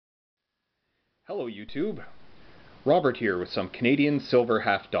Hello YouTube, Robert here with some Canadian silver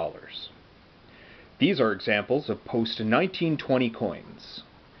half dollars. These are examples of post-1920 coins.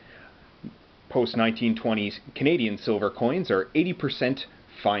 Post-1920 Canadian silver coins are 80%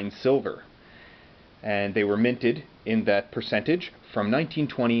 fine silver, and they were minted in that percentage from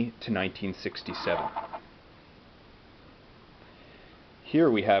 1920 to 1967.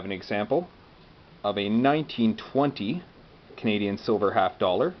 Here we have an example of a 1920 Canadian silver half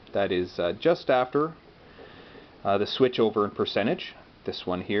dollar. That is just after the switch over in percentage. This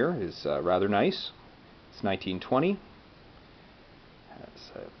one here is rather nice. It's 1920.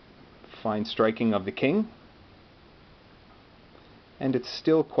 Has a fine striking of the king, and it's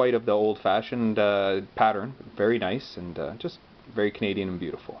still quite of the old-fashioned pattern. Very nice and just very Canadian and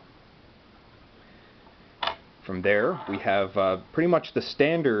beautiful. From there we have pretty much the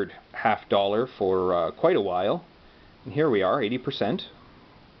standard half dollar for quite a while. And here we are, 80%.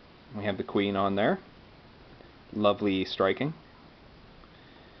 We have the Queen on there. Lovely striking.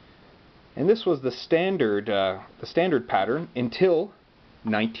 And this was the standard pattern until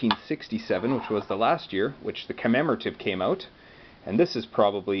 1967, which was the last year, which the commemorative came out. And this is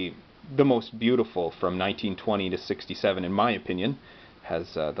probably the most beautiful from 1920 to 67, in my opinion.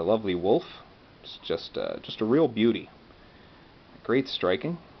 Has the lovely wolf. It's just a real beauty. Great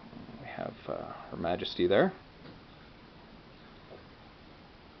striking. We have Her Majesty there.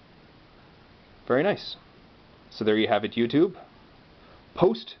 Very nice. So there you have it, YouTube.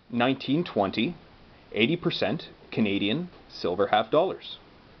 Post 1920, 80% Canadian silver half dollars.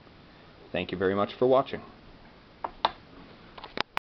 Thank you very much for watching.